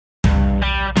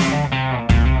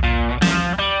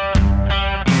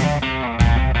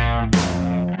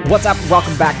What's up?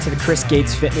 Welcome back to the Chris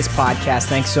Gates Fitness Podcast.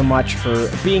 Thanks so much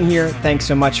for being here. Thanks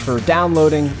so much for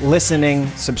downloading, listening,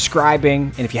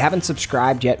 subscribing. And if you haven't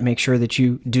subscribed yet, make sure that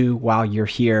you do while you're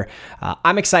here.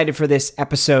 I'm excited for this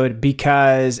episode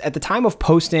because at the time of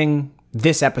posting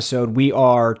this episode, we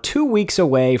are 2 weeks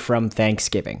away from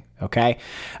Thanksgiving, okay?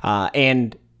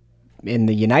 And in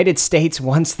the United States,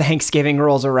 once Thanksgiving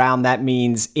rolls around, that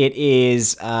means it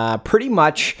is pretty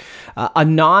much a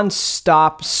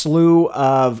non-stop slew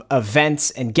of events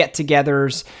and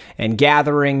get-togethers and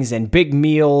gatherings and big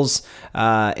meals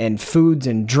and foods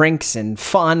and drinks and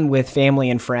fun with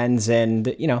family and friends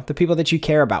and, you know, the people that you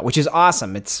care about, which is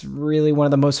awesome. It's really one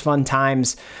of the most fun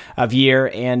times of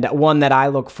year and one that I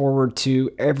look forward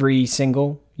to every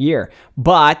single year.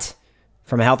 But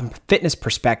from a health and fitness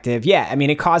perspective,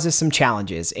 it causes some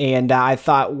challenges. And I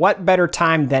thought, what better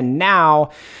time than now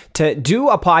to do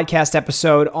a podcast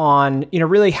episode on,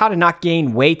 really how to not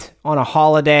gain weight on a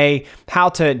holiday, how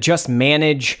to just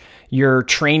manage your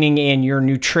training and your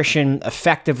nutrition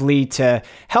effectively to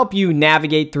help you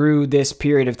navigate through this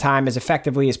period of time as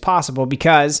effectively as possible.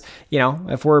 Because,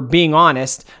 if we're being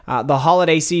honest, the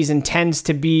holiday season tends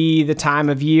to be the time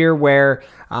of year where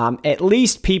at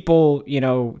least people,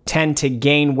 tend to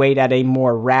gain weight at a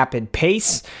more rapid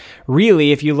pace.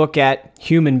 Really, if you look at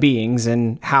human beings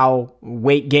and how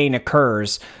weight gain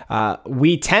occurs,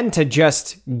 we tend to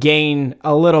just gain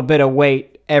a little bit of weight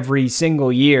every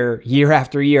single year, year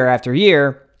after year after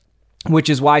year, which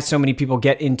is why so many people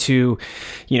get into,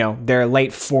 their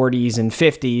late 40s and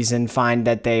 50s and find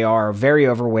that they are very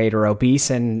overweight or obese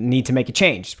and need to make a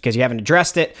change because you haven't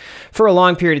addressed it for a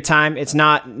long period of time. It's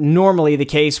not normally the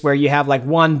case where you have like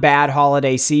one bad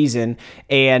holiday season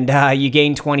and you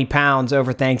gain 20 pounds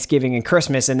over Thanksgiving and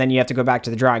Christmas and then you have to go back to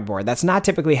the drawing board. That's not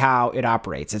typically how it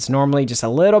operates. It's normally just a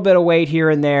little bit of weight here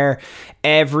and there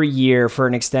every year for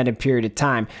an extended period of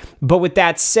time. But with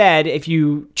that said, if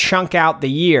you chunk out the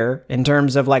year in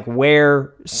terms of like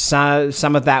where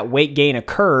some of that weight gain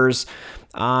occurs,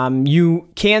 you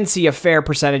can see a fair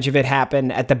percentage of it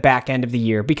happen at the back end of the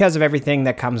year because of everything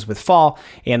that comes with fall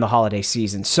and the holiday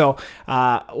season. So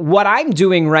what I'm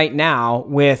doing right now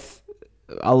with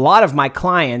a lot of my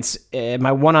clients,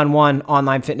 my one-on-one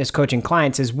online fitness coaching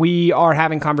clients, is we are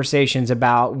having conversations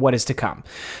about what is to come.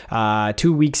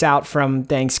 2 weeks out from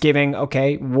Thanksgiving,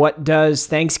 okay, what does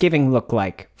Thanksgiving look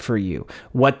like for you?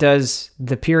 What does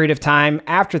the period of time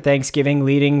after Thanksgiving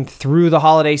leading through the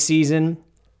holiday season,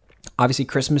 obviously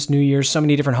Christmas, New Year's, so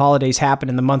many different holidays happen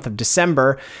in the month of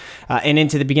December and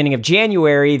into the beginning of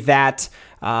January that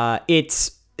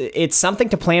it's something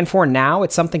to plan for now.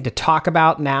 It's something to talk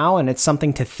about now, and it's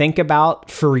something to think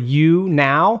about for you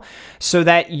now so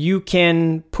that you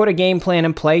can put a game plan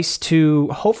in place to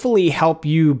hopefully help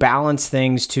you balance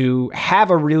things to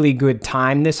have a really good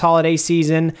time this holiday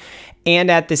season and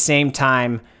at the same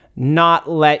time not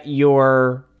let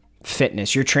your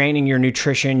fitness, your training, your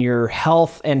nutrition, your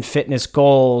health and fitness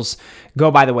goals go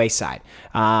by the wayside.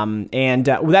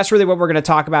 That's really what we're going to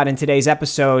talk about in today's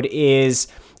episode is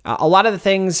a lot of the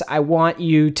things I want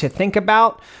you to think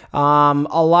about, a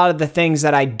lot of the things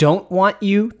that I don't want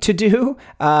you to do,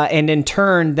 and in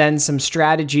turn, then some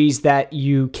strategies that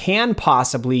you can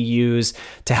possibly use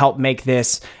to help make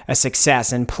this a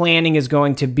success. And planning is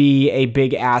going to be a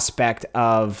big aspect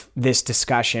of this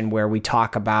discussion where we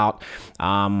talk about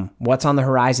what's on the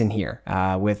horizon here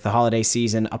with the holiday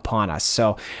season upon us.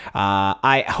 So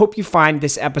I hope you find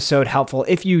this episode helpful.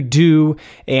 If you do,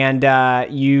 and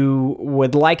you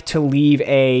would like to leave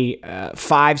a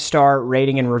 5-star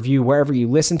rating and review wherever you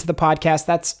listen to the podcast,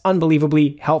 that's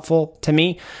unbelievably helpful to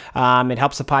me. It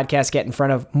helps the podcast get in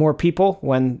front of more people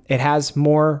when it has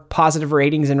more positive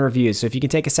ratings and reviews. So if you can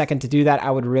take a second to do that, I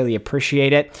would really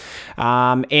appreciate it.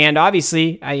 And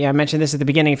obviously, I mentioned this at the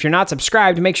beginning, if you're not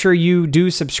subscribed, make sure you do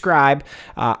subscribe.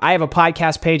 I have a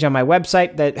podcast page on my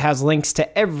website that has links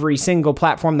to every single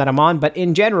platform that I'm on, but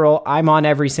in general, I'm on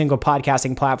every single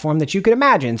podcasting platform that you could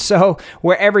imagine. So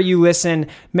wherever you listen,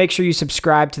 make sure you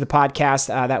subscribe to the podcast.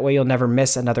 That way you'll never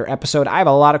miss another episode. I have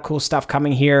a lot of cool stuff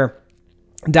coming here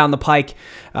down the pike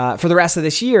for the rest of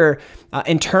this year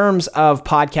in terms of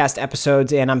podcast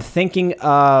episodes, and I'm thinking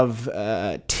of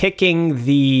ticking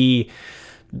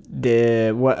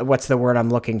what's the word I'm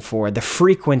looking for? The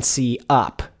frequency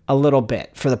up a little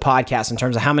bit for the podcast in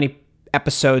terms of how many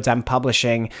episodes I'm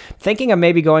publishing. Thinking of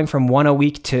maybe going from 1 a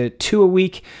week to 2 a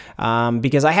week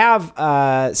because I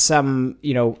have some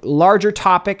larger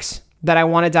topics that I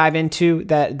want to dive into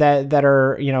that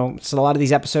are, so a lot of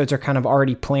these episodes are kind of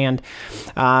already planned.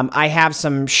 I have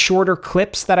some shorter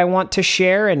clips that I want to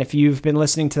share. And if you've been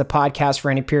listening to the podcast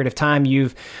for any period of time,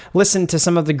 you've listened to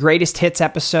some of the greatest hits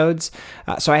episodes.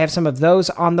 So I have some of those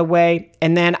on the way.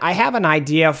 And then I have an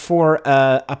idea for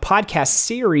a podcast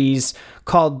series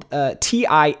called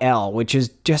TIL, which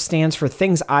just stands for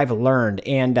Things I've Learned.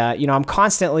 And, I'm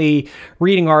constantly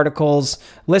reading articles,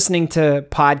 listening to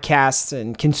podcasts,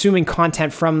 and consuming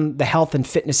content from the health and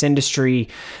fitness industry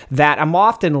that I'm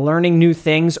often learning new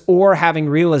things or having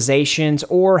realizations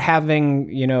or having,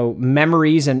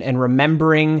 memories and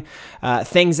remembering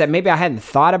things that maybe I hadn't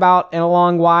thought about in a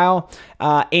long while.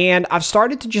 And I've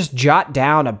started to just jot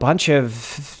down a bunch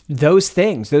of those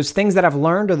things that I've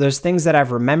learned or those things that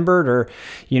I've remembered or,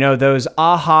 those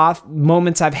aha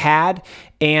moments I've had.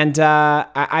 And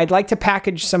I'd like to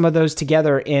package some of those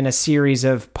together in a series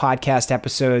of podcast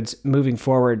episodes moving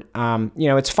forward.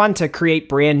 It's fun to create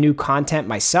brand new content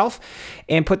myself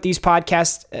and put these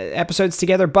podcast episodes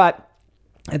together, but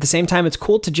at the same time, it's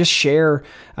cool to just share,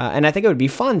 and I think it would be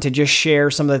fun to just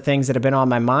share some of the things that have been on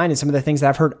my mind and some of the things that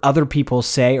I've heard other people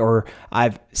say or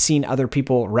I've seen other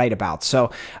people write about.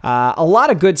 So a lot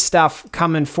of good stuff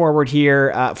coming forward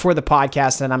here for the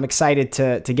podcast, and I'm excited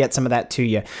to get some of that to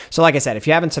you. So like I said, if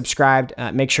you haven't subscribed,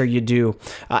 make sure you do.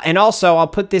 And also, I'll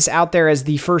put this out there as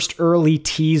the first early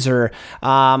teaser.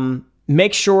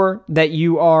 Make sure that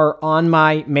you are on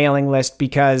my mailing list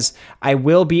because I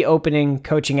will be opening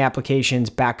coaching applications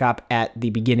back up at the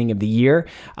beginning of the year.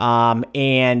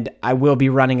 And I will be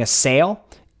running a sale.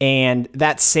 And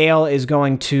that sale is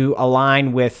going to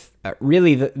align with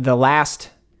really the last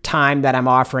time that I'm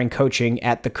offering coaching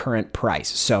at the current price.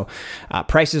 So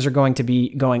prices are going to be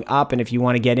going up. And if you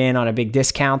want to get in on a big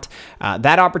discount,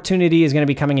 that opportunity is going to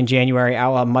be coming in January.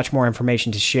 I'll have much more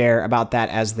information to share about that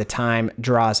as the time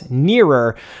draws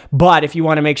nearer. But if you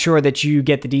want to make sure that you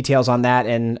get the details on that,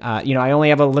 and I only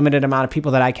have a limited amount of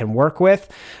people that I can work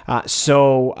with.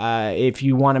 So if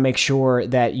you want to make sure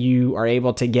that you are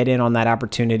able to get in on that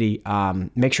opportunity,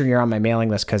 make sure you're on my mailing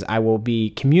list because I will be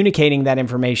communicating that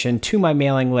information to my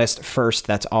mailing list first.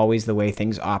 That's always the way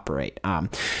things operate.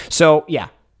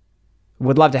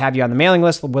 Would love to have you on the mailing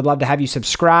list. Would love to have you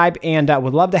subscribe, and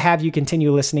would love to have you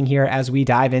continue listening here as we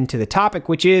dive into the topic,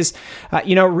 which is,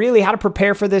 really how to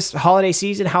prepare for this holiday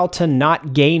season, how to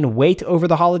not gain weight over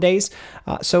the holidays.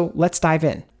 So let's dive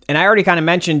in. And I already kind of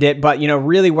mentioned it, but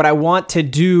really what I want to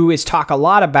do is talk a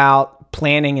lot about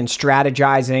planning and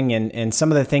strategizing and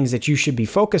some of the things that you should be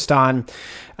focused on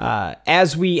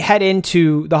as we head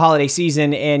into the holiday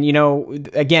season. And,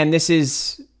 again, this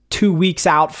is 2 weeks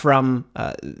out from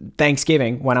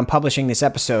Thanksgiving when I'm publishing this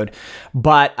episode.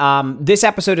 But this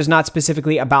episode is not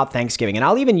specifically about Thanksgiving. And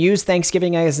I'll even use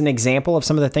Thanksgiving as an example of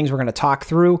some of the things we're going to talk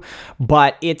through.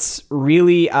 But it's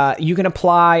really, you can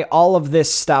apply all of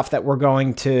this stuff that we're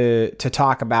going to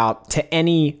talk about to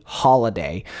any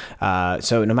holiday.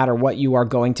 So no matter what you are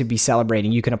going to be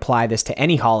celebrating, you can apply this to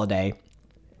any holiday.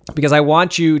 Because I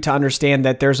want you to understand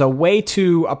that there's a way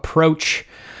to approach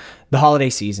the holiday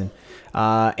season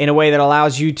in a way that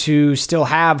allows you to still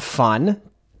have fun,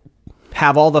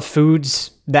 have all the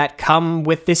foods that come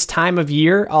with this time of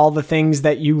year, all the things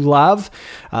that you love,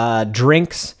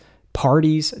 drinks,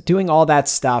 parties, doing all that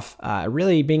stuff,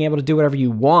 really being able to do whatever you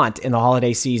want in the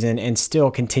holiday season and still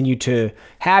continue to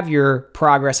have your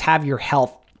progress, have your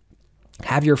health,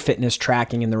 have your fitness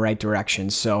tracking in the right direction.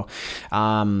 So,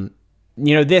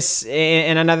 this,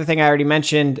 and another thing I already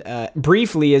mentioned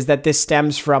briefly is that this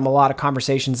stems from a lot of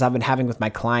conversations I've been having with my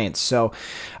clients. So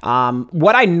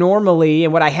what I normally,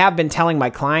 and what I have been telling my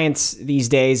clients these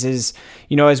days is,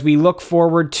 as we look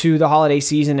forward to the holiday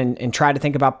season and try to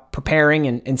think about preparing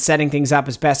and setting things up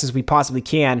as best as we possibly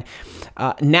can,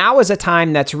 now is a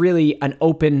time that's really an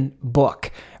open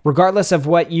book. Regardless of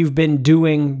what you've been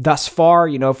doing thus far,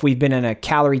 if we've been in a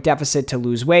calorie deficit to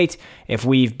lose weight, if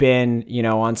we've been,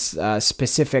 on a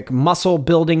specific muscle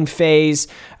building phase,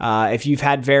 if you've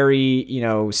had very,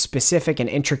 specific and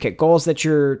intricate goals that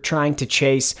you're trying to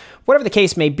chase, whatever the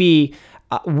case may be,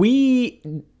 we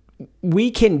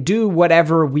can do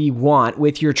whatever we want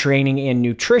with your training and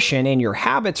nutrition and your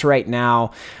habits right now,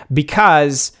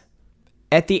 because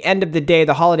at the end of the day,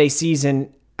 the holiday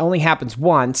season only happens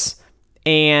once.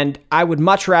 And I would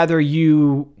much rather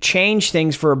you change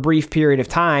things for a brief period of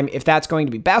time if that's going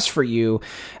to be best for you,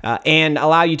 and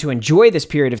allow you to enjoy this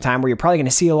period of time where you're probably going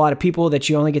to see a lot of people that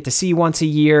you only get to see once a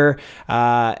year,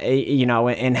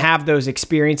 and have those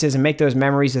experiences and make those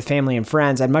memories with family and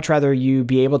friends. I'd much rather you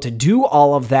be able to do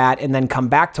all of that and then come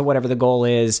back to whatever the goal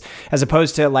is, as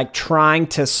opposed to like trying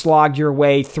to slog your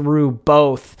way through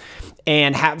both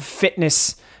and have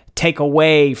fitness take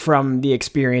away from the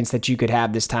experience that you could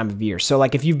have this time of year. So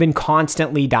like if you've been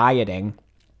constantly dieting,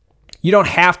 you don't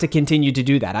have to continue to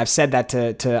do that. I've said that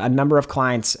to a number of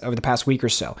clients over the past week or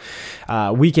so.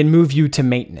 We can move you to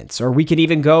maintenance, or we could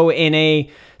even go in a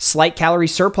slight calorie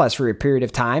surplus for a period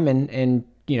of time and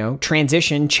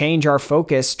transition, change our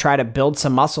focus, try to build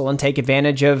some muscle and take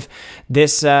advantage of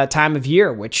this time of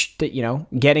year, which,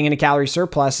 getting in a calorie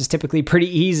surplus is typically pretty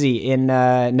easy in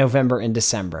November and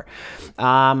December.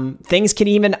 Things can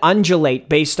even undulate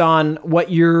based on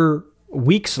what your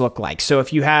weeks look like. So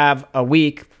if you have a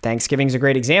week, Thanksgiving's a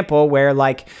great example, where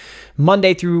like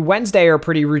Monday through Wednesday are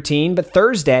pretty routine, but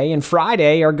Thursday and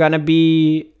Friday are going to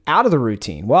be out of the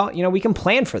routine. Well, we can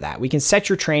plan for that. We can set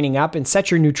your training up and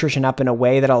set your nutrition up in a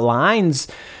way that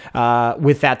aligns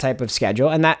with that type of schedule.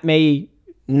 And that may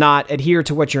not adhere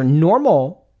to what your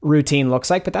normal routine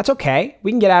looks like, but that's okay.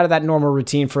 We can get out of that normal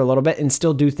routine for a little bit and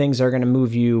still do things that are going to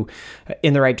move you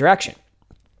in the right direction.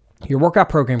 Your workout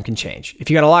program can change.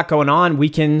 If you got a lot going on, we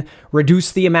can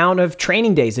reduce the amount of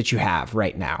training days that you have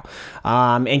right now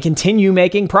and continue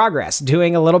making progress.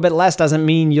 Doing a little bit less doesn't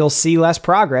mean you'll see less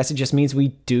progress. It just means we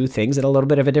do things in a little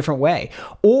bit of a different way.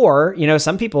 Or,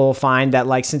 some people find that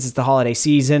like since it's the holiday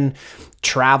season,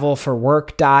 travel for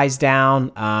work dies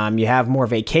down. You have more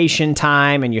vacation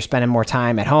time and you're spending more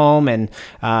time at home. And,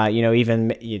 even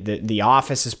the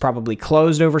office is probably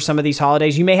closed over some of these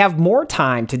holidays. You may have more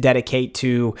time to dedicate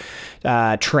to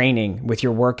training with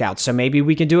your workouts. So maybe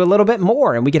we can do a little bit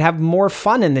more and we can have more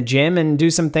fun in the gym and do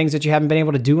some things that you haven't been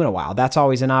able to do in a while. That's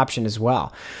always an option as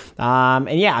well.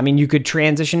 You could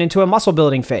transition into a muscle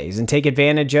building phase and take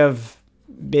advantage of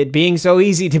it being so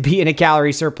easy to be in a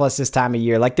calorie surplus this time of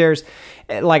year. Like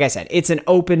I said, it's an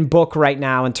open book right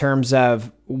now in terms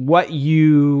of what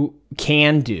you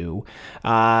can do.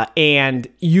 And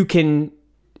you can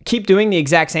keep doing the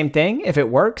exact same thing if it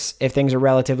works, if things are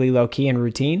relatively low key and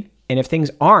routine. And if things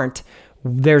aren't,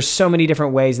 there's so many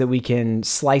different ways that we can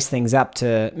slice things up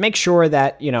to make sure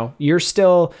that, you're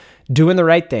still doing the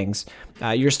right things.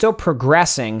 You're still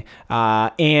progressing,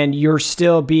 and you're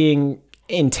still being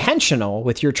intentional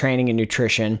with your training and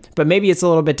nutrition, but maybe it's a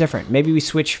little bit different. Maybe we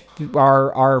switch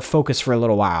our focus for a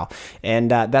little while, and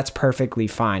that's perfectly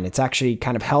fine. It's actually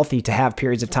kind of healthy to have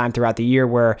periods of time throughout the year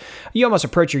where you almost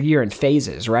approach your year in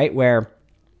phases, right? Where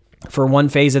for one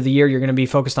phase of the year, you're going to be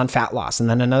focused on fat loss. And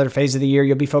then another phase of the year,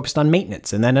 you'll be focused on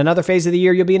maintenance. And then another phase of the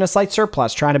year, you'll be in a slight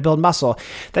surplus trying to build muscle.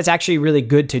 That's actually really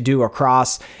good to do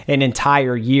across an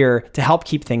entire year to help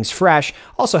keep things fresh.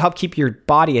 Also help keep your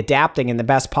body adapting in the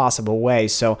best possible way.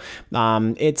 So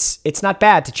it's not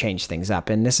bad to change things up.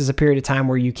 And this is a period of time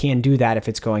where you can do that if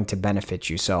it's going to benefit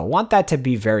you. So I want that to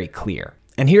be very clear.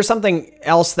 And here's something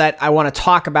else that I want to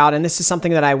talk about. And this is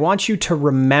something that I want you to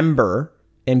remember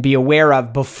and be aware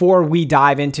of before we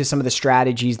dive into some of the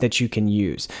strategies that you can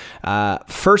use.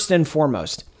 First and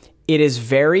foremost, it is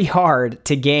very hard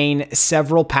to gain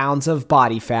several pounds of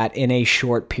body fat in a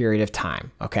short period of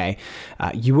time, okay?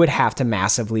 You would have to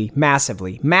massively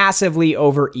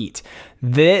overeat.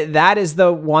 That is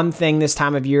the one thing this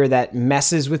time of year that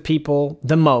messes with people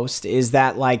the most, is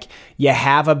that like you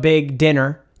have a big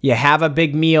dinner, you have a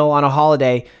big meal on a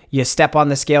holiday, you step on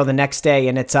the scale the next day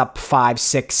and it's up 5,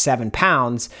 6, 7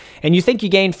 pounds, and you think you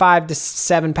gained 5 to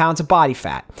 7 pounds of body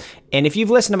fat. And if you've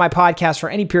listened to my podcast for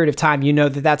any period of time, you know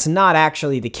that that's not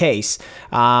actually the case.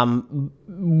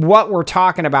 What we're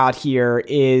talking about here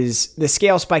is the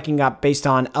scale spiking up based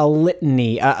on a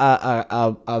litany,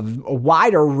 a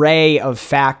wide array of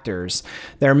factors.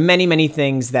 There are many, many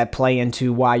things that play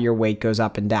into why your weight goes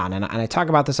up and down. And I talk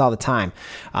about this all the time.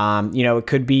 It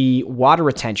could be water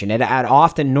retention. It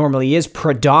often normally is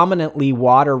predominantly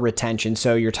water retention.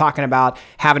 So you're talking about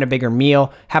having a bigger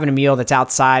meal, having a meal that's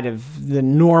outside of the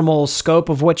normal scope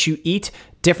of what you eat,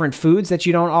 different foods that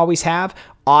you don't always have.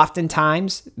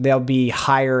 Oftentimes, they'll be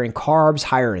higher in carbs,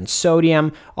 higher in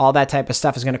sodium. All that type of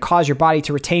stuff is going to cause your body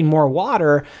to retain more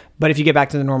water. But if you get back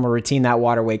to the normal routine, that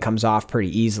water weight comes off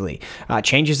pretty easily.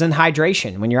 Changes in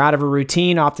hydration. When you're out of a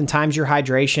routine, oftentimes your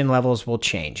hydration levels will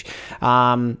change.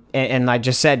 And I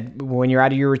just said, when you're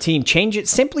out of your routine, change it.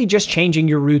 Simply just changing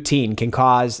your routine can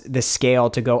cause the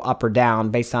scale to go up or down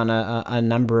based on a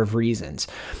number of reasons.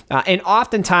 And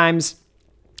oftentimes,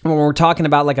 when we're talking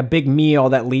about like a big meal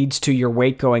that leads to your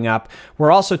weight going up, we're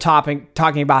also talking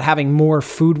about having more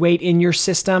food weight in your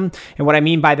system. And what I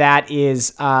mean by that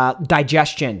is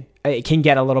digestion. It can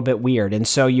get a little bit weird. And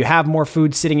so you have more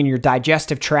food sitting in your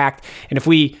digestive tract. And if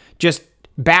we just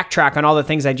backtrack on all the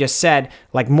things I just said,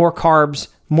 like more carbs,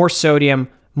 more sodium,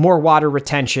 more water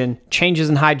retention, changes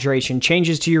in hydration,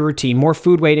 changes to your routine, more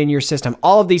food weight in your system,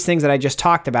 all of these things that I just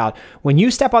talked about. When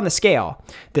you step on the scale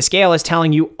is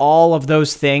telling you all of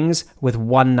those things with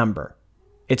one number.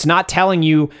 It's not telling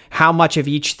you how much of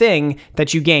each thing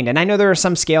that you gained. And I know there are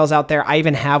some scales out there. I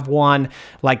even have one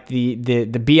like the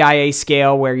BIA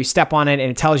scale where you step on it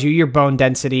and it tells you your bone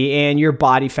density and your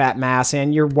body fat mass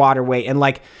and your water weight. And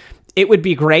like, it would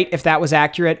be great if that was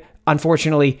accurate.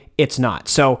 Unfortunately, it's not.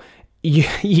 So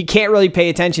you can't really pay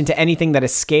attention to anything that a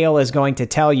scale is going to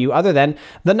tell you other than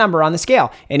the number on the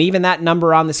scale. And even that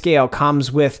number on the scale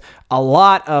comes with a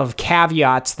lot of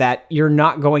caveats that you're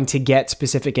not going to get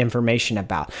specific information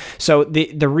about. So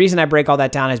the reason I break all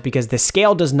that down is because the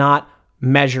scale does not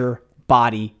measure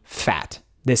body fat.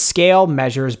 The scale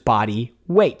measures body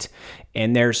weight.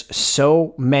 And there's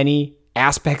so many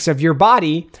aspects of your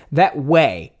body that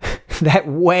weigh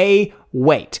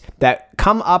weight, that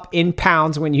come up in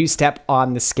pounds when you step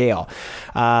on the scale.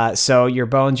 So your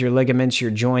bones, your ligaments,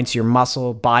 your joints, your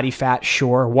muscle, body fat,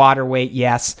 sure. Water weight,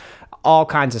 yes. All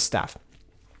kinds of stuff.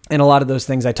 And a lot of those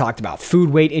things I talked about. Food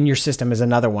weight in your system is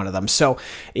another one of them. So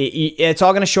it's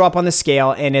all going to show up on the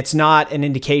scale, and it's not an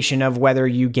indication of whether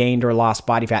you gained or lost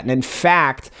body fat. And in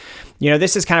fact,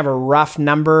 this is kind of a rough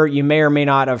number. You may or may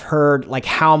not have heard like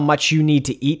how much you need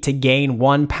to eat to gain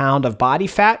 1 pound of body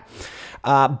fat.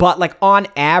 But like on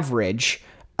average,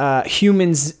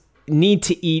 humans need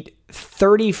to eat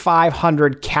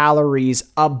 3,500 calories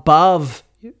above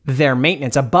their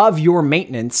maintenance, above your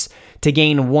maintenance to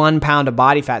gain 1 pound of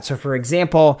body fat. So for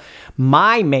example,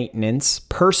 my maintenance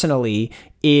personally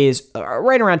is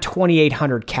right around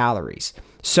 2,800 calories.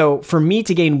 So for me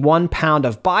to gain 1 pound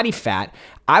of body fat,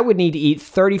 I would need to eat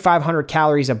 3,500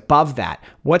 calories above that.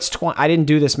 I didn't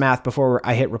do this math before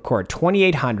I hit record.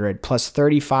 2,800 plus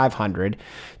 3,500,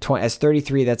 as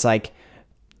 33, that's like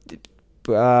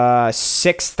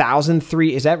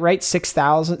 6,003. Is that right? 6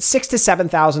 to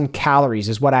 7,000 calories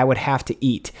is what I would have to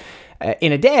eat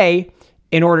in a day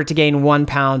in order to gain 1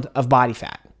 pound of body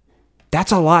fat.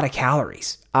 That's a lot of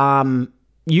calories.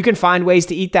 You can find ways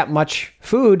to eat that much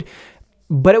food,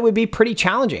 but it would be pretty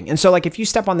challenging. And so like if you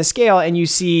step on the scale and you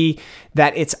see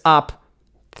that it's up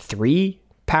 3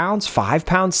 pounds, 5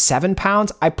 pounds, 7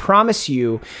 pounds, I promise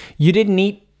you didn't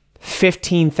eat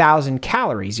 15,000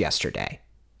 calories yesterday.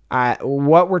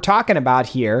 What we're talking about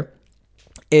here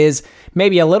is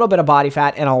maybe a little bit of body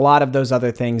fat and a lot of those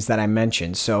other things that I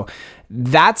mentioned. So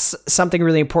that's something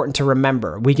really important to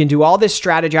remember. We can do all this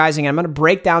strategizing. I'm going to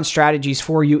break down strategies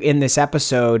for you in this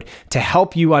episode to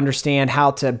help you understand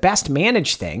how to best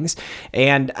manage things.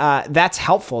 And that's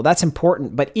helpful. That's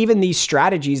important. But even these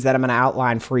strategies that I'm going to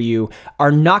outline for you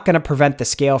are not going to prevent the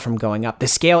scale from going up. The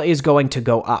scale is going to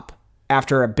go up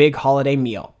after a big holiday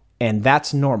meal. And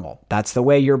that's normal. That's the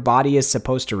way your body is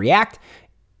supposed to react.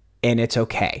 And it's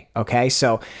okay. Okay.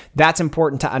 So that's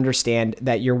important to understand,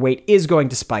 that your weight is going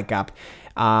to spike up.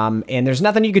 And there's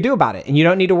nothing you could do about it, and you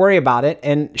don't need to worry about it.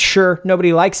 And sure,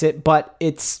 nobody likes it, but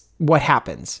it's what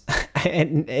happens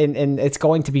and it's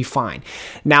going to be fine.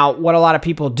 Now, what a lot of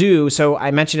people do, so I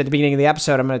mentioned at the beginning of the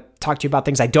episode, I'm going to talk to you about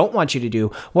things I don't want you to do.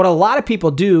 What a lot of people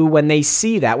do when they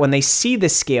see the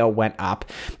scale went up,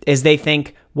 is they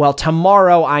think, well,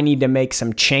 tomorrow I need to make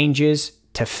some changes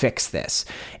to fix this.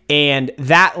 And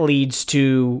that leads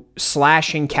to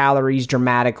slashing calories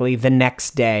dramatically the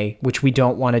next day, which we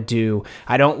don't want to do.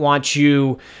 I don't want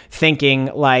you thinking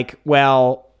like,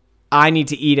 well, I need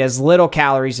to eat as little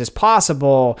calories as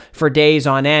possible for days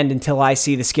on end until I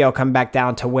see the scale come back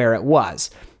down to where it was.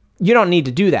 You don't need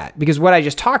to do that, because what I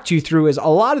just talked you through is a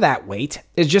lot of that weight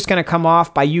is just going to come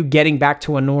off by you getting back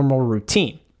to a normal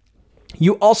routine.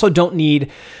 You also don't need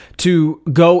to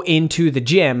go into the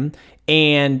gym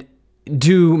and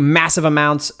do massive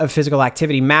amounts of physical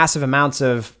activity, massive amounts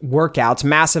of workouts,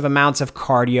 massive amounts of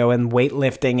cardio and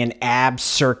weightlifting and ab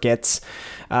circuits,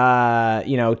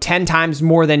 10 times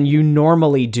more than you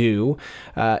normally do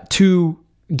to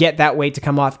get that weight to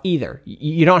come off either.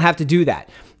 You don't have to do that.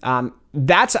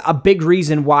 That's a big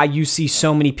reason why you see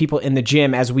so many people in the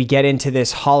gym as we get into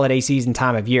this holiday season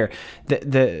time of year.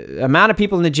 The amount of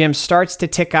people in the gym starts to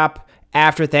tick up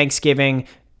after Thanksgiving.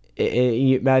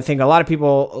 I think a lot of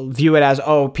people view it as,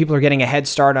 people are getting a head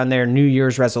start on their New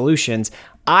Year's resolutions.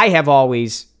 I have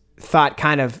always thought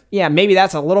maybe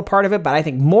that's a little part of it, but I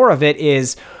think more of it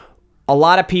is a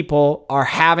lot of people are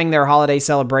having their holiday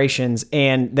celebrations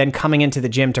and then coming into the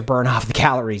gym to burn off the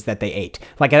calories that they ate.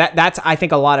 Like that's, I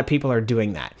think a lot of people are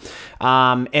doing that.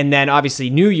 And then obviously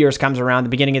New Year's comes around, the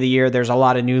beginning of the year, there's a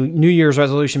lot of New Year's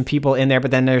resolution people in there,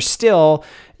 but then there's still,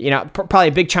 probably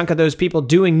a big chunk of those people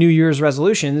doing New Year's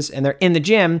resolutions and they're in the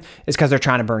gym is because they're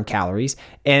trying to burn calories.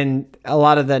 And a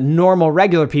lot of the normal,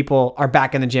 regular people are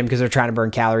back in the gym because they're trying to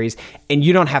burn calories. And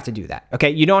you don't have to do that. Okay.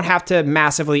 You don't have to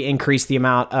massively increase the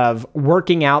amount of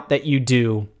working out that you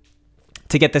do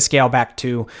to get the scale back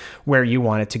to where you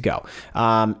want it to go.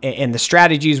 And the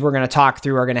strategies we're going to talk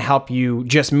through are going to help you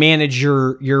just manage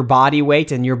your body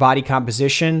weight and your body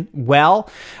composition well.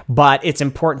 But it's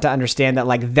important to understand that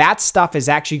like that stuff is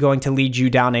actually going to lead you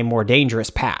down a more dangerous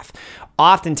path.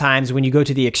 Oftentimes, when you go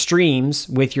to the extremes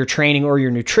with your training or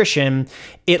your nutrition,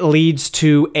 it leads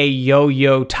to a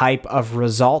yo-yo type of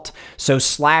result. So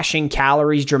slashing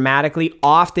calories dramatically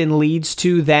often leads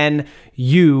to then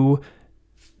you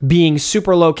being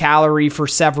super low calorie for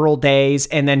several days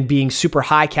and then being super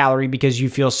high calorie because you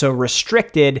feel so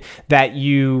restricted that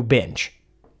you binge.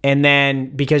 And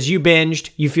then because you binged,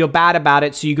 you feel bad about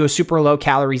it. So you go super low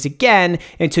calories again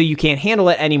until you can't handle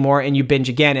it anymore and you binge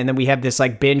again. And then we have this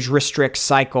like binge restrict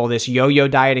cycle, this yo-yo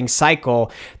dieting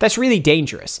cycle that's really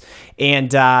dangerous.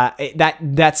 And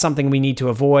that's something we need to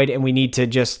avoid, and we need to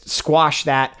just squash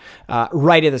that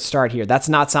right at the start here. That's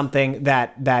not something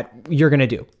that you're going to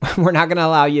do. We're not going to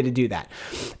allow you to do that.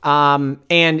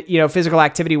 And, physical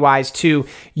activity wise too,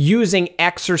 using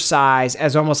exercise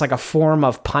as almost like a form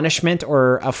of punishment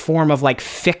or a form of like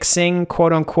fixing,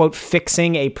 quote unquote,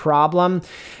 fixing a problem.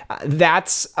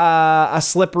 That's a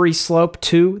slippery slope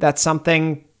too. That's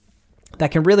something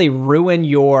that can really ruin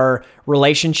your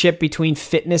relationship between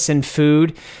fitness and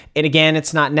food. And again,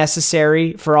 it's not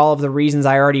necessary for all of the reasons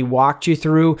I already walked you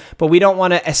through, but we don't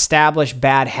want to establish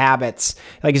bad habits.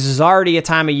 Like this is already a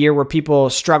time of year where people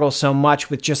struggle so much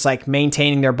with just like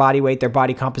maintaining their body weight, their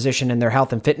body composition, and their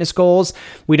health and fitness goals.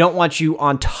 We don't want you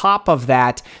on top of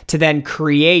that to then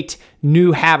create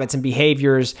new habits and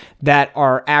behaviors that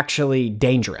are actually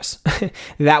dangerous.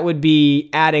 That would be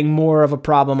adding more of a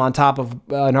problem on top of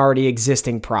an already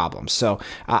existing problem. So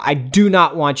I do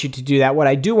not want you to do that. What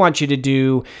I do want you to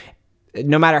do,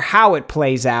 no matter how it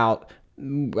plays out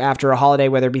after a holiday,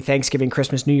 whether it be Thanksgiving,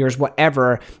 Christmas, New Year's,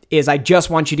 whatever, is I just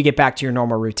want you to get back to your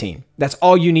normal routine. That's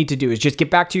all you need to do is just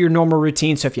get back to your normal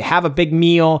routine. So if you have a big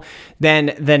meal,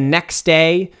 then the next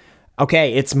day,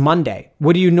 okay, it's Monday.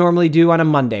 What do you normally do on a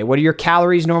Monday? What do your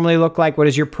calories normally look like? What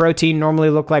does your protein normally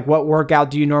look like? What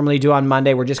workout do you normally do on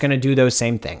Monday? We're just going to do those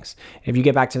same things. If you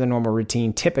get back to the normal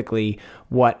routine, typically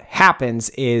what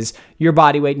happens is your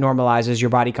body weight normalizes,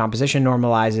 your body composition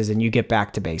normalizes, and you get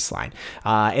back to baseline.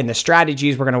 And the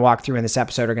strategies we're going to walk through in this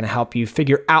episode are going to help you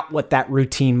figure out what that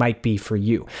routine might be for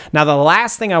you. Now, the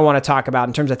last thing I want to talk about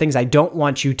in terms of things I don't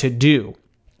want you to do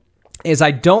is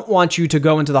I don't want you to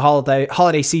go into the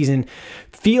holiday season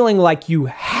feeling like you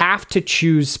have to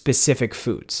choose specific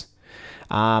foods.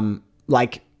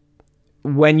 Like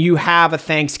when you have a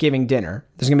Thanksgiving dinner,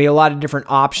 there's going to be a lot of different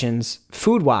options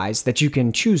food-wise that you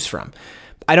can choose from.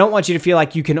 I don't want you to feel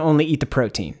like you can only eat the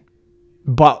protein.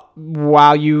 But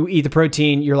while you eat the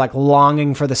protein, you're like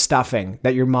longing for the stuffing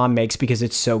that your mom makes because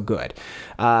it's so good.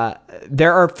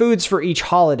 There are foods for each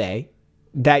holiday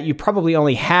that you probably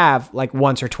only have like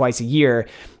once or twice a year,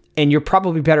 and you're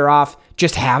probably better off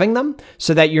just having them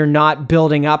so that you're not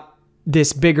building up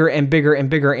this bigger and bigger and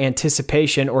bigger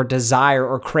anticipation or desire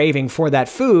or craving for that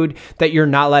food that you're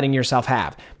not letting yourself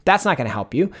have. That's not going to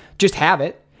help you. Just have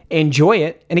it, enjoy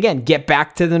it, and again, get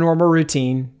back to the normal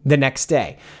routine the next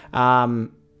day.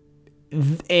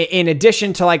 In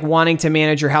addition to like wanting to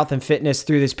manage your health and fitness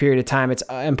through this period of time, it's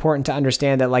important to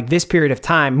understand that like this period of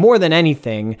time, more than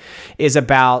anything, is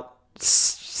about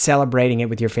celebrating it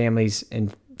with your families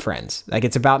and friends. Like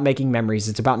it's about making memories.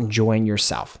 It's about enjoying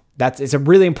yourself. It's a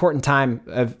really important time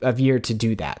of year to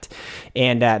do that.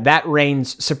 And that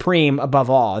reigns supreme above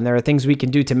all. And there are things we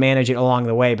can do to manage it along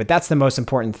the way, but that's the most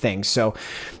important thing. So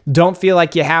don't feel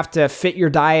like you have to fit your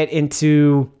diet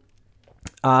into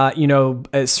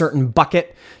a certain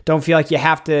bucket. Don't feel like you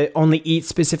have to only eat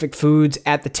specific foods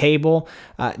at the table.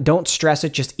 Don't stress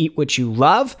it. Just eat what you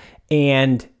love,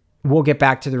 and we'll get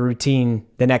back to the routine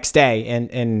the next day.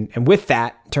 And with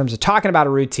that, in terms of talking about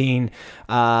a routine,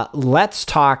 let's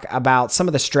talk about some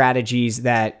of the strategies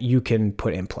that you can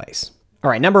put in place. All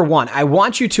right, number one, I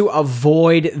want you to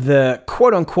avoid the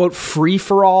quote unquote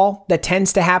free-for-all that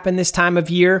tends to happen this time of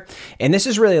year. And this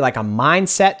is really like a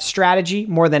mindset strategy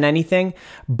more than anything.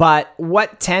 But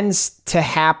what tends to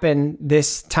happen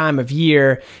this time of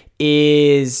year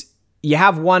is you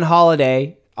have one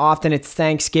holiday, often it's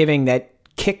Thanksgiving, that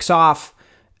kicks off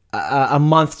a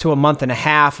month to a month and a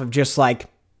half of just like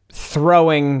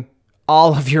throwing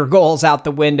all of your goals out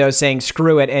the window, saying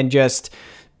screw it, and just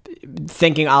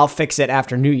thinking I'll fix it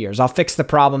after New Year's. I'll fix the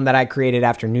problem that I created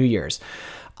after New Year's.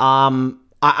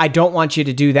 I don't want you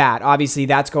to do that. Obviously,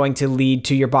 that's going to lead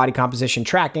to your body composition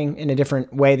tracking in a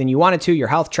different way than you wanted to, your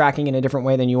health tracking in a different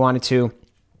way than you wanted to.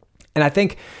 And I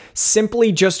think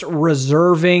simply just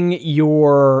reserving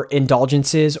your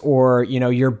indulgences or,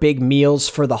 your big meals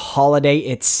for the holiday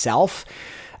itself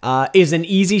is an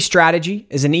easy strategy,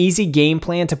 is an easy game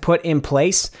plan to put in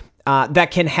place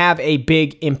that can have a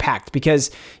big impact.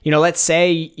 Because, let's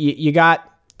say you got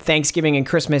Thanksgiving and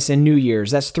Christmas and New Year's.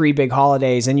 That's 3 big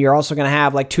holidays. And you're also going to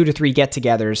have like 2 to 3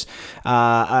 get-togethers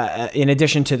in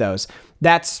addition to those.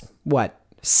 That's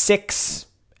 6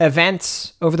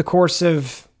 events over the course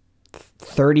of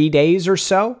 30 days or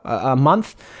so, a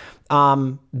month.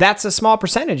 That's a small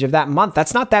percentage of that month.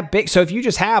 That's not that big. So if you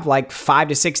just have like 5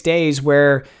 to 6 days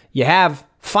where you have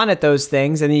fun at those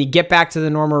things and then you get back to the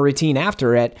normal routine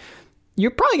after it, you're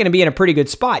probably going to be in a pretty good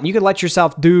spot. And you could let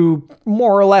yourself do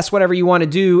more or less whatever you want to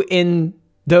do in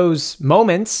those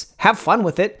moments, have fun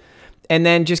with it, and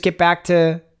then just get back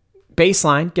to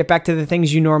baseline, get back to the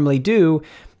things you normally do.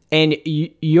 And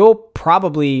you'll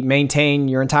probably maintain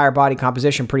your entire body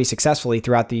composition pretty successfully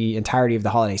throughout the entirety of the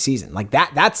holiday season. Like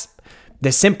that's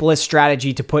the simplest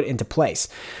strategy to put into place.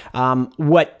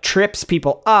 What trips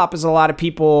people up is a lot of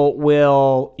people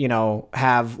will,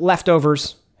 have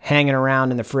leftovers hanging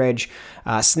around in the fridge,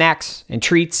 snacks and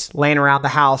treats laying around the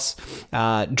house,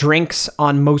 drinks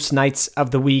on most nights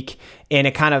of the week. And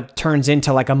it kind of turns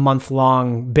into like a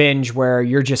month-long binge where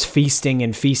you're just feasting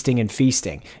and feasting and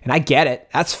feasting. And I get it.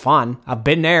 That's fun. I've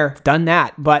been there, done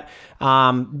that. But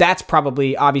that's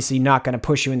probably obviously not going to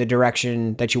push you in the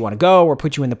direction that you want to go or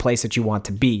put you in the place that you want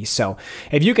to be. So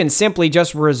if you can simply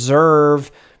just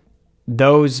reserve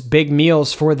those big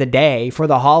meals for the day, for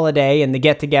the holiday and the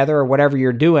get-together or whatever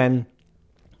you're doing,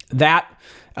 that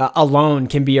alone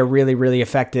can be a really, really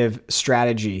effective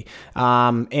strategy.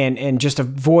 And just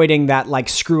avoiding that, like,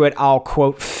 screw it, I'll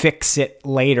quote, fix it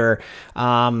later.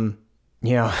 There's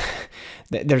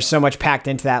so much packed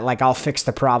into that. Like, I'll fix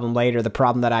the problem later, the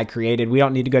problem that I created. We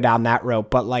don't need to go down that road,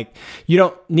 but like, you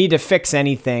don't need to fix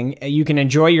anything. You can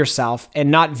enjoy yourself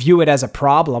and not view it as a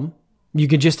problem. You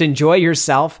can just enjoy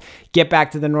yourself, get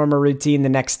back to the normal routine the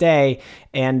next day.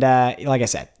 And like I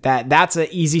said, that's an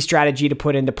easy strategy to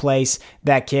put into place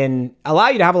that can allow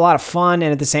you to have a lot of fun.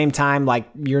 And at the same time, like,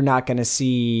 you're not going to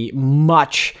see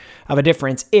much of a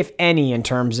difference, if any, in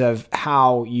terms of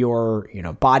how your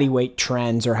body weight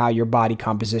trends or how your body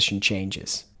composition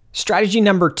changes. Strategy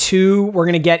number 2, we're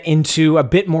going to get into a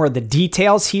bit more of the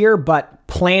details here, but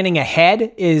planning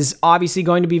ahead is obviously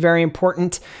going to be very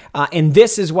important. And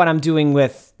this is what I'm doing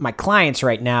with my clients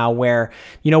right now, where,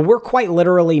 we're quite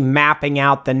literally mapping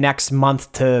out the next month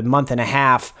to month and a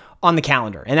half on the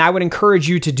calendar. And I would encourage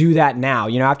you to do that now.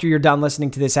 After you're done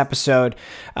listening to this episode,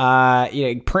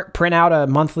 print out a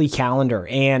monthly calendar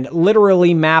and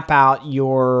literally map out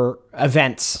your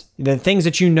events, the things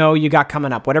that you got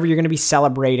coming up, whatever you're going to be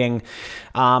celebrating.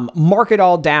 Mark it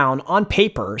all down on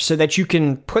paper so that you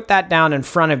can put that down in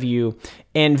front of you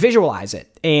and visualize it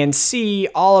and see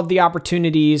all of the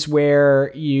opportunities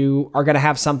where you are going to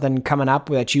have something coming up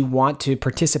that you want to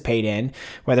participate in,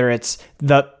 whether it's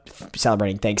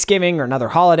celebrating Thanksgiving or another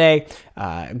holiday,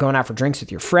 going out for drinks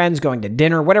with your friends, going to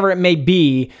dinner, whatever it may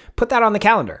be. Put that on the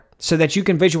calendar so that you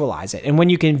can visualize it. And when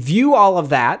you can view all of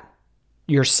that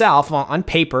yourself on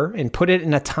paper and put it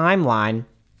in a timeline,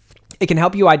 it can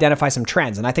help you identify some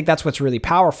trends. And I think that's what's really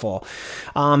powerful.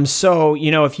 So,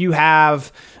 if you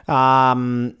have,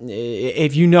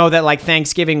 if you know that like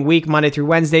Thanksgiving week, Monday through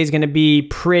Wednesday is going to be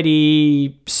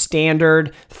pretty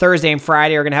standard, Thursday and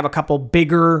Friday are going to have a couple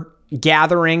bigger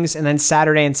gatherings, and then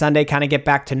Saturday and Sunday kind of get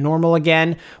back to normal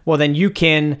again, well, then you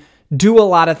can do a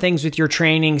lot of things with your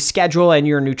training schedule and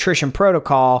your nutrition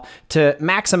protocol to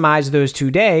maximize those 2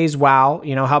 days while,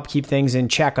 help keep things in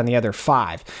check on the other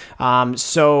 5.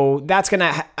 So that's going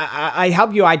to I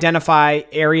help you identify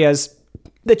areas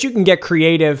that you can get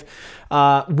creative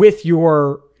with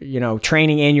your,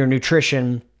 training and your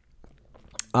nutrition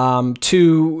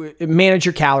to manage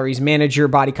your calories, manage your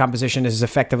body composition as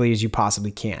effectively as you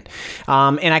possibly can.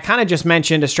 And I kind of just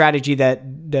mentioned a strategy that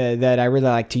I really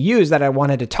like to use that I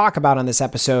wanted to talk about on this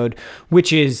episode,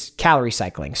 which is calorie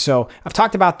cycling. So I've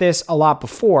talked about this a lot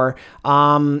before,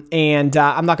 and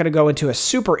I'm not going to go into a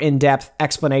super in-depth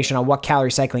explanation on what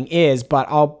calorie cycling is, but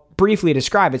I'll briefly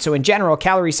describe it. So in general,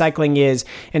 calorie cycling is,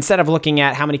 instead of looking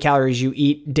at how many calories you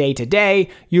eat day to day,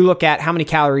 you look at how many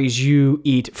calories you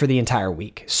eat for the entire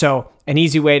week. So an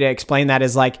easy way to explain that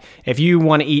is like, if you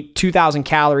want to eat 2,000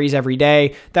 calories every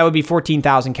day, that would be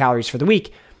 14,000 calories for the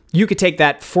week. You could take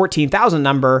that 14,000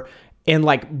 number and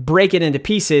like break it into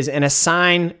pieces and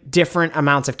assign different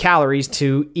amounts of calories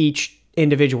to each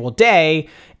individual day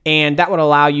And that would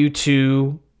allow you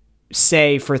to,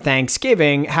 say for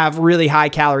Thanksgiving, have really high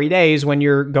calorie days when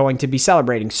you're going to be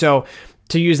celebrating. So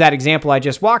to use that example I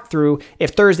just walked through,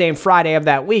 if Thursday and Friday of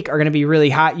that week are going to be really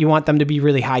high, you want them to be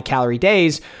really high calorie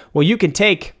days. Well, you can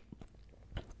take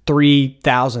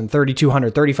 3,000,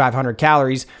 3,200, 3,500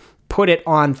 calories, put it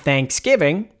on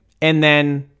Thanksgiving, and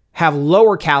then have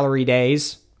lower calorie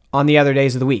days on the other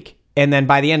days of the week. And then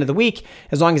by the end of the week,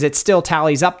 as long as it still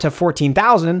tallies up to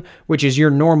 14,000, which is your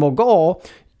normal goal,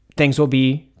 things will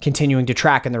be continuing to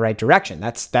track in the right direction.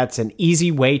 That's an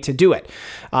easy way to do it.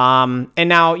 And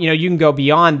now, you can go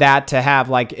beyond that to have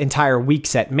like entire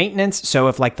weeks at maintenance. So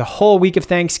if like the whole week of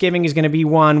Thanksgiving is going to be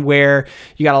one where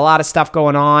you got a lot of stuff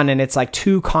going on and it's like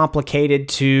too complicated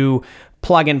to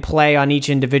plug and play on each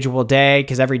individual day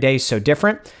because every day is so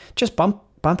different, just bump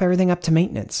everything up to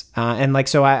maintenance.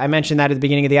 So I mentioned that at the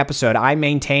beginning of the episode. I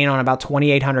maintain on about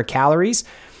 2,800 calories,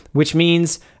 which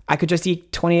means I could just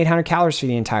eat 2,800 calories for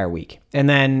the entire week. And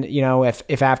then,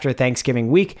 if after Thanksgiving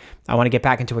week, I want to get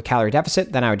back into a calorie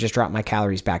deficit, then I would just drop my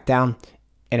calories back down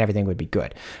and everything would be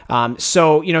good.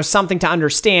 Something to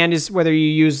understand is whether you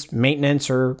use maintenance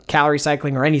or calorie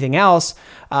cycling or anything else,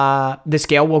 the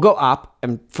scale will go up.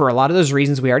 And for a lot of those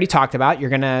reasons we already talked about, you're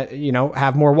going to,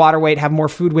 have more water weight, have more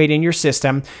food weight in your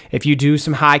system. If you do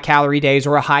some high calorie days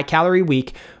or a high calorie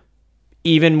week,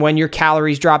 even when your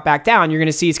calories drop back down, you're going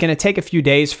to see it's going to take a few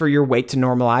days for your weight to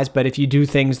normalize. But if you do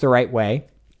things the right way,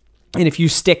 and if you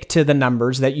stick to the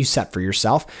numbers that you set for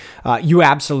yourself, you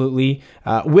absolutely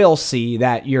will see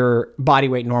that your body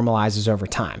weight normalizes over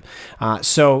time.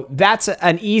 So that's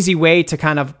an easy way to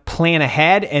kind of plan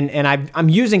ahead. And I'm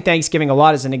using Thanksgiving a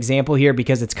lot as an example here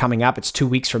because it's coming up. It's 2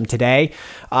 weeks from today.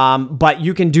 But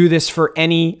you can do this for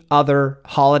any other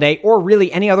holiday or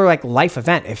really any other like life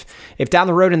event. If down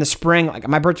the road in the spring, like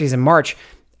my birthday's in March,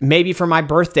 maybe for my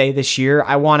birthday this year,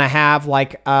 I want to have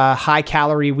like a high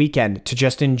calorie weekend to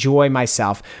just enjoy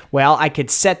myself. Well, I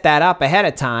could set that up ahead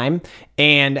of time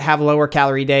and have lower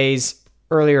calorie days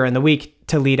earlier in the week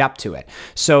to lead up to it.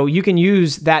 So you can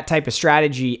use that type of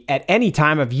strategy at any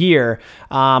time of year.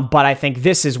 But I think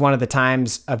this is one of the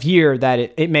times of year that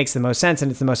it makes the most sense and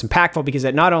it's the most impactful because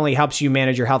it not only helps you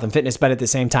manage your health and fitness, but at the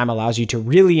same time allows you to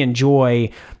really enjoy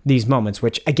these moments,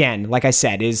 which again, like I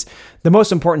said, is the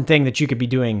most important thing that you could be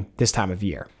doing this time of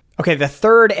year. Okay, the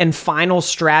third and final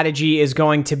strategy is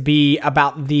going to be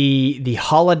about the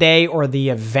holiday or the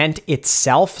event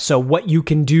itself. So what you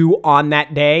can do on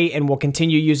that day, and we'll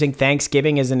continue using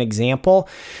Thanksgiving as an example.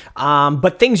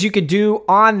 But things you could do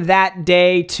on that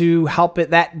day to help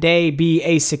that day be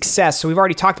a success. So we've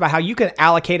already talked about how you can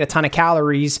allocate a ton of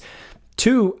calories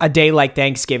to a day like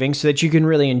Thanksgiving so that you can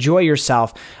really enjoy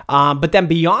yourself. But then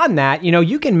beyond that,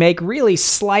 you can make really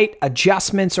slight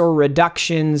adjustments or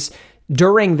reductions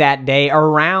during that day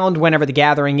around whenever the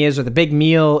gathering is or the big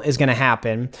meal is going to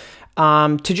happen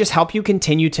to just help you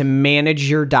continue to manage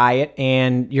your diet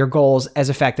and your goals as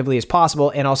effectively as possible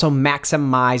and also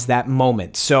maximize that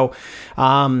moment. So,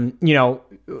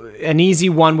 an easy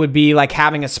one would be like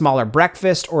having a smaller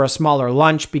breakfast or a smaller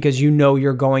lunch because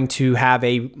you're going to have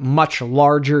a much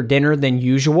larger dinner than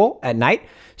usual at night.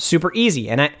 Super easy.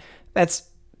 And that's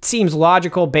seems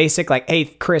logical, basic, like, hey,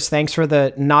 Chris, thanks for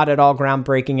the not at all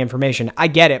groundbreaking information. I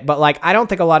get it, but like, I don't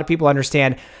think a lot of people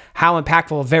understand how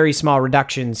impactful very small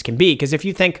reductions can be. Because if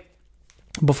you think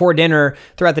before dinner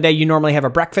throughout the day, you normally have a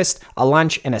breakfast, a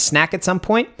lunch, and a snack at some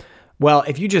point. Well,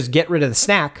 if you just get rid of the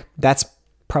snack, that's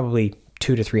probably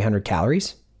 200 to 300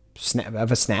 calories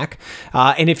of a snack.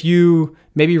 And if you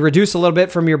maybe reduce a little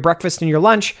bit from your breakfast and your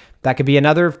lunch, that could be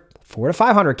another 400 to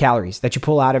 500 calories that you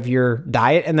pull out of your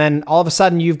diet. And then all of a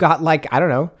sudden you've got like,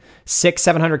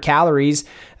 600-700 calories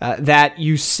that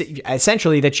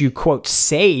you quote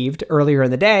saved earlier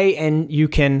in the day. And you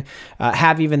can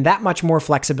have even that much more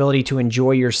flexibility to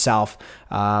enjoy yourself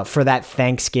for that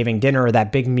Thanksgiving dinner or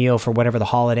that big meal for whatever the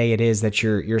holiday it is that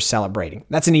you're celebrating.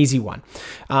 That's an easy one.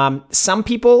 Some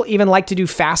people even like to do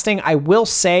fasting. I will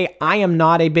say I am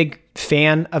not a big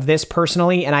fan of this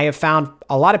personally. And I have found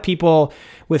a lot of people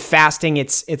with fasting,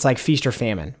 it's like feast or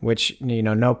famine, which,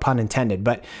 no pun intended.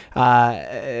 But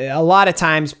a lot of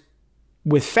times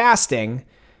with fasting,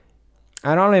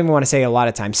 I don't even want to say a lot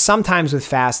of times, sometimes with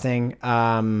fasting,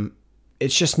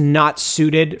 it's just not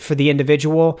suited for the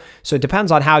individual. So it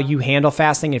depends on how you handle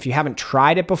fasting. If you haven't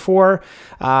tried it before,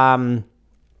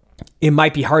 it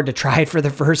might be hard to try it for the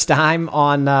first time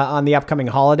on the upcoming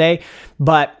holiday.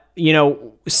 But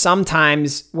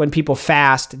sometimes when people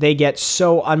fast, they get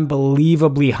so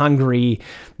unbelievably hungry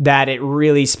that it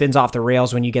really spins off the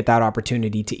rails when you get that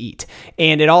opportunity to eat.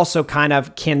 And it also kind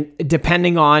of can,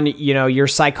 depending on, your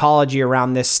psychology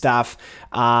around this stuff,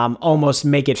 almost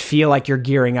make it feel like you're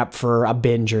gearing up for a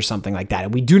binge or something like that.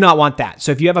 And we do not want that.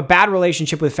 So if you have a bad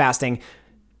relationship with fasting,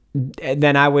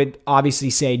 then I would obviously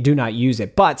say do not use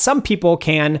it. But some people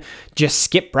can just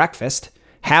skip breakfast,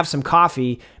 have some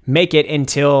coffee, make it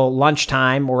until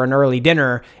lunchtime or an early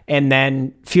dinner, and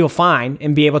then feel fine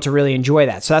and be able to really enjoy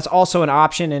that. So that's also an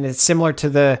option, and it's similar to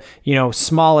the,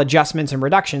 small adjustments and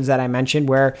reductions that I mentioned,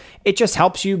 where it just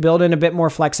helps you build in a bit more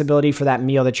flexibility for that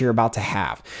meal that you're about to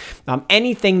have.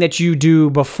 Anything that you do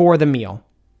before the meal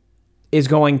is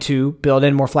going to build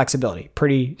in more flexibility.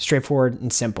 Pretty straightforward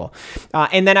and simple.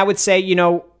 And then I would say,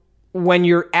 when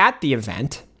you're at the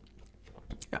event,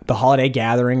 the holiday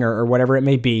gathering or whatever it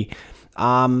may be,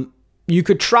 you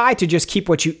could try to just keep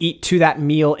what you eat to that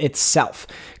meal itself.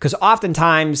 Because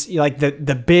oftentimes, like the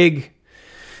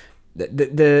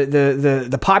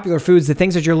popular foods, the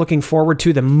things that you're looking forward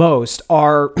to the most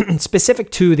are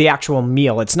specific to the actual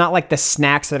meal. It's not like the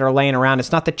snacks that are laying around.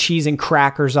 It's not the cheese and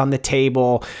crackers on the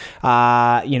table,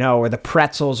 or the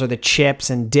pretzels or the chips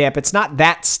and dip. It's not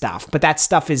that stuff, but that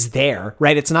stuff is there,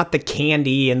 right? It's not the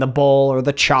candy in the bowl or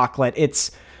the chocolate.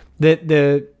 It's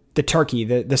the turkey,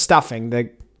 the stuffing, the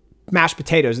mashed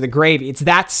potatoes, the gravy. It's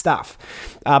that stuff.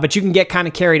 But you can get kind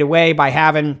of carried away by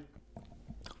having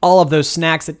all of those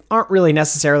snacks that aren't really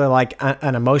necessarily like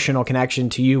an emotional connection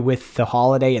to you with the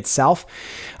holiday itself.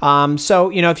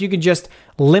 So, if you can just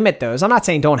limit those, I'm not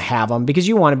saying don't have them, because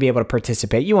you want to be able to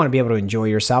participate. You want to be able to enjoy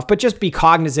yourself, but just be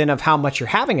cognizant of how much you're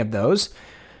having of those.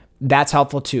 That's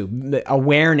helpful too.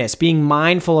 Awareness, being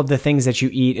mindful of the things that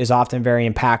you eat is often very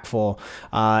impactful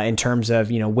in terms of,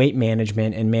 weight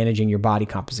management and managing your body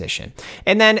composition.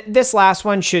 And then this last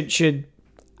one should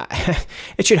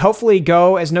it should hopefully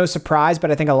go as no surprise,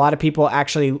 but I think a lot of people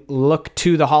actually look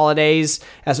to the holidays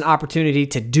as an opportunity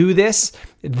to do this.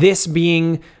 This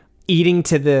being eating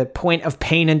to the point of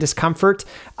pain and discomfort.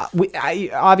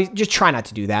 I obviously just try not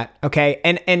to do that. Okay.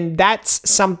 And that's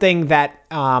something that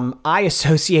I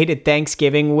associated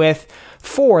Thanksgiving with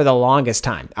for the longest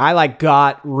time. I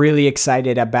got really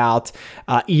excited about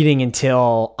eating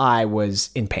until I was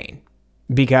in pain,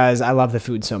 because I love the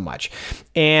food so much.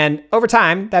 And over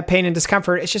time, that pain and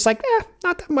discomfort, it's just not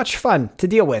that much fun to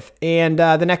deal with. And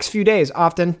the next few days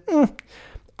often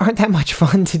aren't that much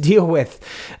fun to deal with,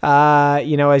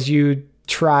 as you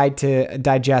try to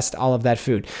digest all of that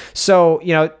food. So,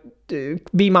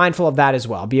 be mindful of that as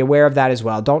well. Be aware of that as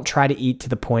well. Don't try to eat to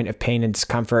the point of pain and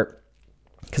discomfort,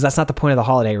 because that's not the point of the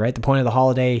holiday, right? The point of the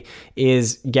holiday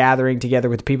is gathering together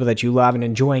with the people that you love and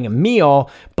enjoying a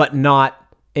meal, but not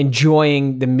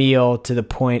enjoying the meal to the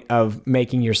point of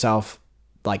making yourself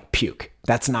puke.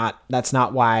 That's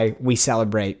not why we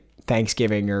celebrate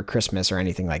Thanksgiving or Christmas or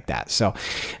anything like that. So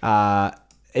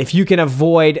if you can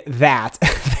avoid that,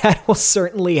 that will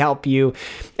certainly help you.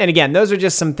 And again, those are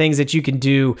just some things that you can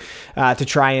do to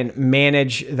try and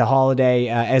manage the holiday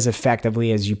as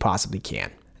effectively as you possibly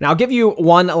can. Now, I'll give you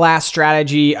one last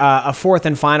strategy, a fourth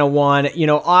and final one.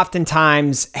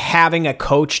 Oftentimes having a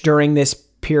coach during this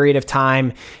period of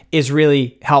time is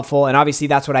really helpful. And obviously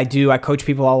that's what I do. I coach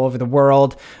people all over the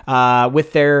world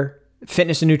with their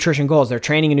fitness and nutrition goals, their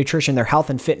training and nutrition, their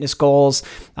health and fitness goals.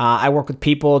 I work with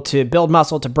people to build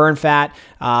muscle, to burn fat,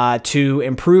 to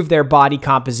improve their body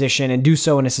composition and do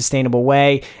so in a sustainable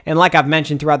way. And like I've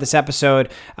mentioned throughout this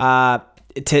episode,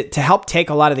 to help take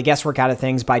a lot of the guesswork out of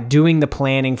things by doing the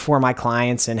planning for my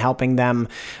clients and helping them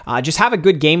just have a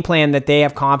good game plan that they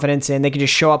have confidence in. They can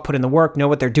just show up, put in the work, know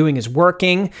what they're doing is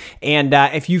working. And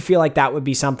if you feel like that would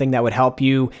be something that would help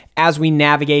you as we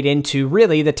navigate into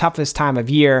really the toughest time of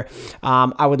year,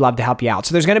 I would love to help you out.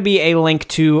 So there's going to be a link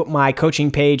to my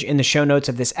coaching page in the show notes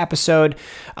of this episode.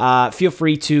 Feel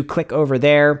free to click over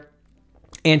there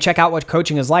and check out what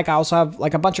coaching is like. I also have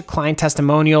a bunch of client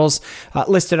testimonials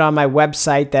listed on my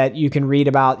website that you can read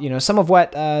about, some of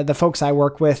what the folks I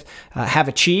work with have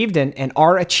achieved and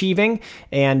are achieving,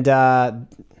 and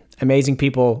amazing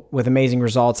people with amazing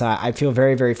results. I feel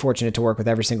very, very fortunate to work with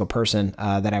every single person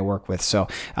that I work with. So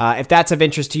if that's of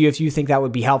interest to you, if you think that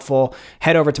would be helpful,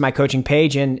 head over to my coaching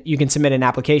page and you can submit an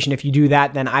application. If you do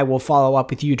that, then I will follow up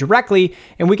with you directly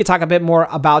and we can talk a bit more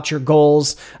about your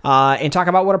goals and talk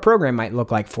about what a program might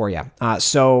look like for you.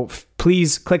 So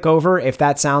please click over if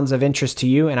that sounds of interest to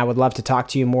you. And I would love to talk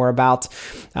to you more about,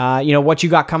 what you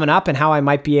got coming up and how I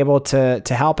might be able to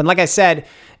help. And like I said,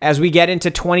 as we get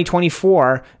into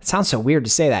 2024, it sounds so weird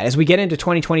to say that. As we get into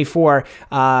 2024,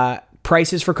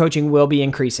 prices for coaching will be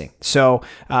increasing. So,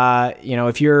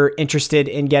 if you're interested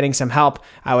in getting some help,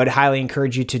 I would highly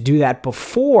encourage you to do that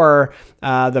before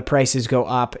the prices go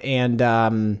up. And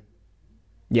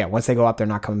once they go up, they're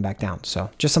not coming back down. So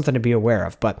just something to be aware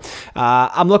of. But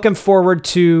I'm looking forward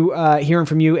to hearing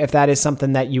from you if that is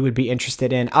something that you would be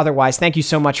interested in. Otherwise, thank you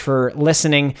so much for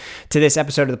listening to this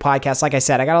episode of the podcast. Like I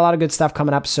said, I got a lot of good stuff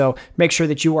coming up. So make sure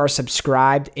that you are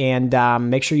subscribed and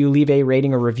make sure you leave a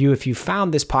rating or review if you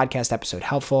found this podcast episode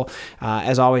helpful.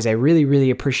 As always, I really, really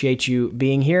appreciate you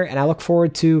being here. And I look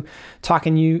forward to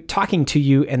talking to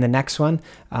you in the next one.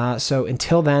 So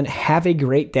until then, have a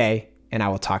great day, and I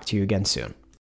will talk to you again soon.